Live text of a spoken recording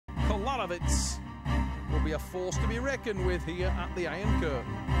Koloravich will be a force to be reckoned with here at the Iron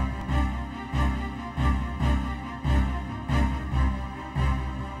Curtain.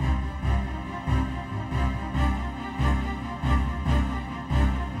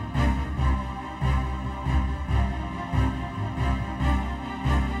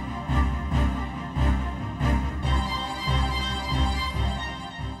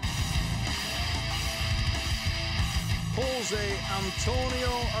 Antonio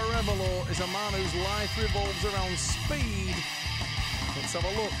Arebalo is a man whose life revolves around speed. Let's have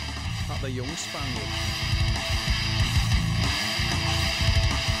a look at the young Spaniard.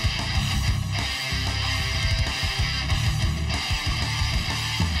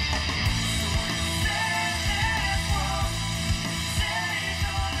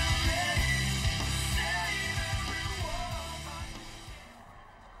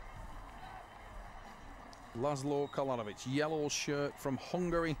 Laszlo Koloravich, yellow shirt from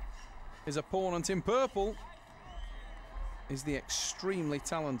Hungary. His opponent in purple is the extremely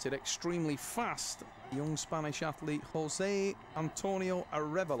talented, extremely fast young Spanish athlete Jose Antonio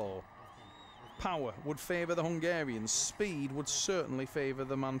Arebalo. Power would favour the Hungarians, speed would certainly favour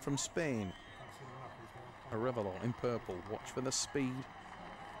the man from Spain. Arebalo in purple, watch for the speed.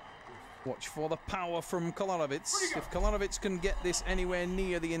 Watch for the power from Koloravich. If Koloravich can get this anywhere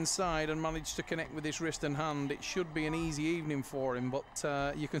near the inside and manage to connect with his wrist and hand, it should be an easy evening for him.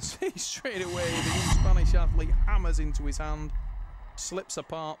 But you can see straight away the young Spanish athlete hammers into his hand, slips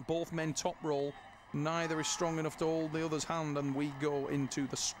apart, both men top roll. Neither is strong enough to hold the other's hand, and we go into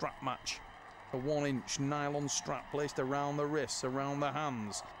the strap match. A 1-inch nylon strap placed around the wrists, around the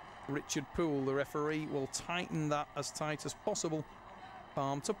hands. Richard Poole, the referee, will tighten that as tight as possible.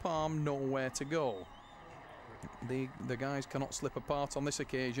 Palm to palm, nowhere to go. The guys cannot slip apart on this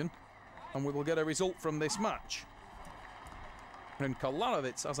occasion, and we will get a result from this match. And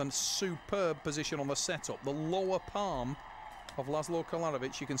Koloravich has a superb position on the setup. The lower palm of Laszlo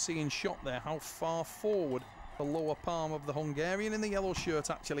Koloravich, you can see in shot there how far forward the lower palm of the Hungarian in the yellow shirt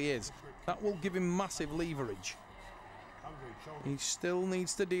actually is. That will give him massive leverage. He still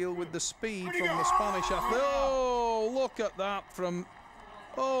needs to deal with the speed from the Spanish athlete. Oh, look at that from...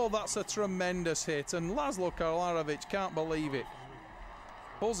 Oh, that's a tremendous hit, and Laszlo Koloravich can't believe it.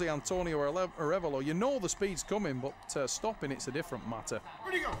 Jose Antonio Arebalo, you know the speed's coming, but stopping it's a different matter.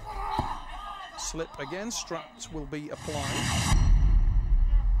 Slip again, straps will be applied.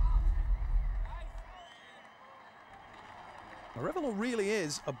 Arebalo really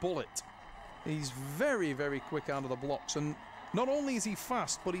is a bullet. He's very, very quick out of the blocks, and not only is he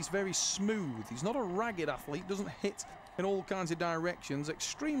fast, but he's very smooth. He's not a ragged athlete, doesn't hit in all kinds of directions,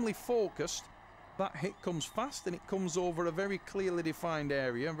 extremely focused. That hit comes fast and it comes over a very clearly defined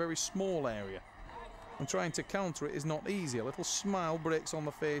area, a very small area. And trying to counter it is not easy. A little smile breaks on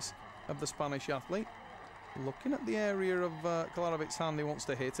the face of the Spanish athlete. Looking at the area of Koloravich's hand he wants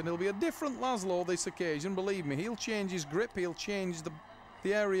to hit, and it'll be a different Laszlo this occasion, believe me. He'll change his grip, he'll change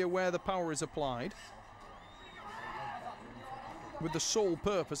the area where the power is applied, with the sole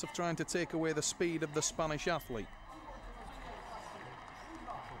purpose of trying to take away the speed of the Spanish athlete.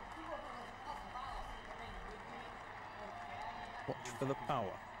 Watch for the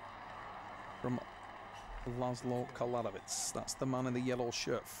power from Laszlo Koloravich. That's the man in the yellow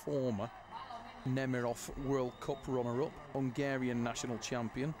shirt, former Nemirov World Cup runner-up, Hungarian national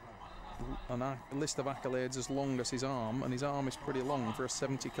champion. A list of accolades as long as his arm, and his arm is pretty long for a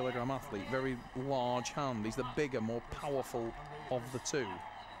 70-kilogram athlete. Very large hand. He's the bigger, more powerful of the two.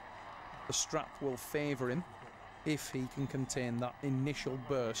 The strap will favour him if he can contain that initial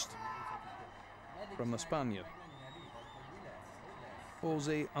burst from the Spaniard.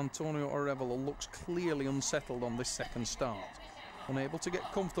 Jose Antonio Arebalo looks clearly unsettled on this second start. Unable to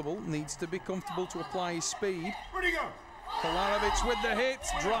get comfortable, needs to be comfortable to apply his speed. Koloravich with the hit,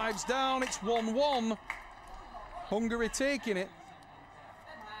 drives down, it's 1-1. Hungary taking it.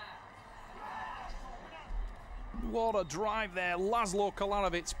 What a drive there. Laszlo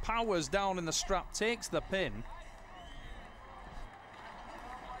Koloravich powers down in the strap, takes the pin.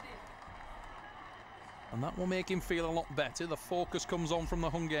 And that will make him feel a lot better. The focus comes on from the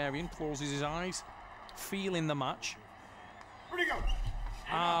Hungarian, closes his eyes, feeling the match.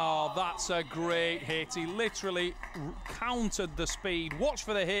 Oh, that's a great hit. He literally countered the speed. Watch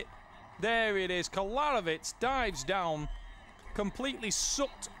for the hit. There it is. Koloravich dives down, completely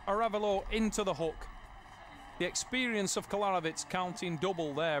sucked Arebalo into the hook. The experience of Koloravich counting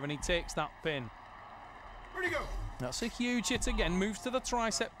double there, and he takes that pin. That's a huge hit again. Moves to the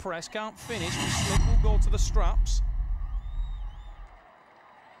tricep press. Can't finish. The slip will go to the straps.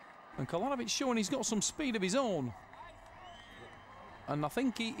 And Koloravich showing he's got some speed of his own. And I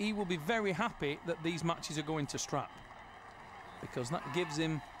think he will be very happy that these matches are going to strap, because that gives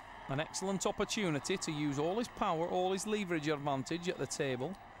him an excellent opportunity to use all his power, all his leverage advantage at the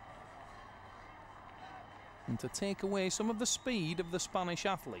table, and to take away some of the speed of the Spanish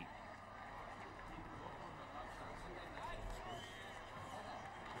athlete.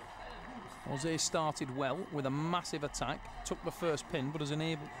 Jose started well with a massive attack, took the first pin, but is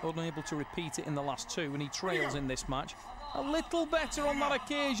unable to repeat it in the last two, and he trails in this match. A little better on that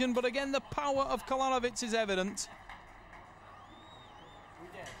occasion, but again the power of Koloravich is evident.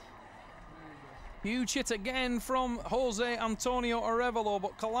 Huge hit again from Jose Antonio Arebalo,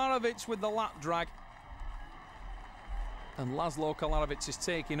 but Koloravich with the lat drag. And Laszlo Koloravich is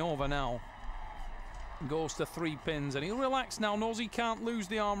taking over now. Goes to 3 pins, and he'll relax now, knows he can't lose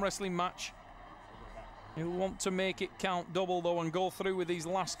the arm wrestling match. He'll want to make it count double though and go through with these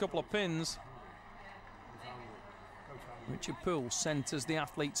last couple of pins. Richard Poole centres the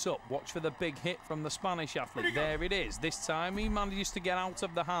athletes up. Watch for the big hit from the Spanish athlete. There it is. This time he manages to get out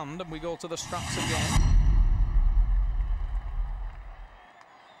of the hand, and we go to the straps again.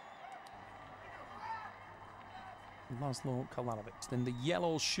 Laszlo Koloravich in the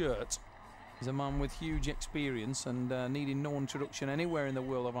yellow shirt is a man with huge experience and needing no introduction anywhere in the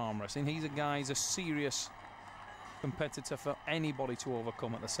world of arm wrestling. He's a serious competitor for anybody to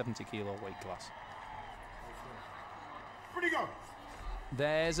overcome at the 70-kilo weight class.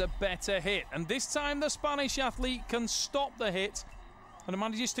 There's a better hit, and this time the Spanish athlete can stop the hit and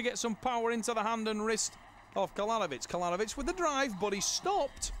manages to get some power into the hand and wrist of Koloravich. Koloravich with the drive, but he's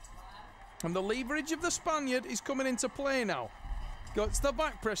stopped. And the leverage of the Spaniard is coming into play now. Gets the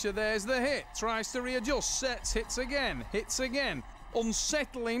back pressure, there's the hit. Tries to readjust, sets, hits again.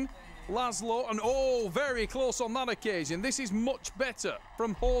 Unsettling Laszlo, and oh, very close on that occasion. This is much better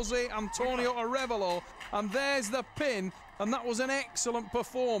from Jose Antonio Arebalo. And there's the pin, and that was an excellent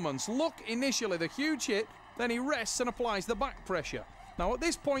performance. Look, initially the huge hit, then he rests and applies the back pressure. Now at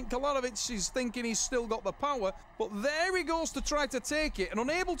this point Koloravich is thinking he's still got the power, but there he goes to try to take it and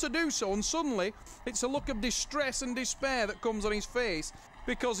unable to do so, and suddenly it's a look of distress and despair that comes on his face,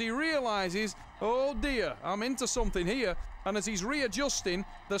 because he realises, oh dear, I'm into something here. And as he's readjusting,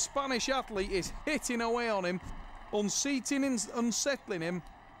 the Spanish athlete is hitting away on him, unseating and unsettling him.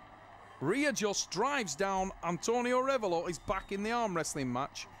 Readjusts, drives down. Antonio Arebalo is back in the arm wrestling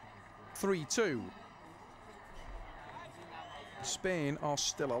match. 3-2. Spain are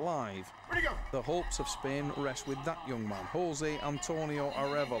still alive. The hopes of Spain rest with that young man, Jose Antonio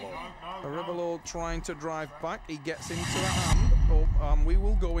Arebalo. Arebalo trying to drive back. He gets into the hand, and we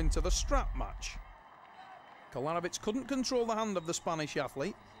will go into the strap match. Koloravich couldn't control the hand of the Spanish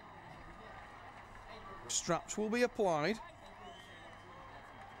athlete. Straps will be applied.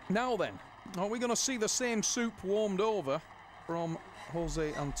 Now then, are we going to see the same soup warmed over from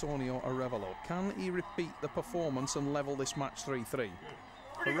Jose Antonio Arebalo? Can he repeat the performance and level this match 3-3?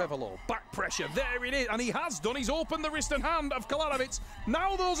 Arebalo, back pressure, there it is, and he has done. He's opened the wrist and hand of Koloravich.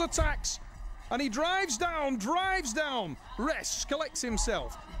 Now those attacks, and he drives down, rests, collects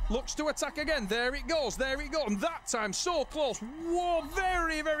himself, looks to attack again. There it goes, and that time so close. Whoa,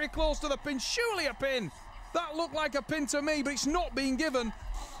 very, very close to the pin. Surely a pin. That looked like a pin to me, but it's not being given.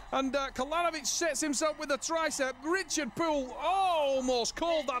 And Koloravich sets himself with a tricep. Richard Poole almost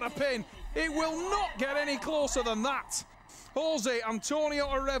called that a pin. It will not get any closer than that. Jose Antonio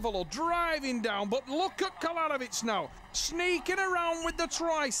Arebalo driving down, but look at Koloravich now, sneaking around with the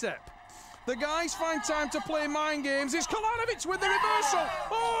tricep. The guys find time to play mind games. It's Koloravich with the reversal.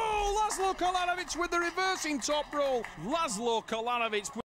 Oh, Laszlo Koloravich with the reversing top roll. Laszlo Koloravich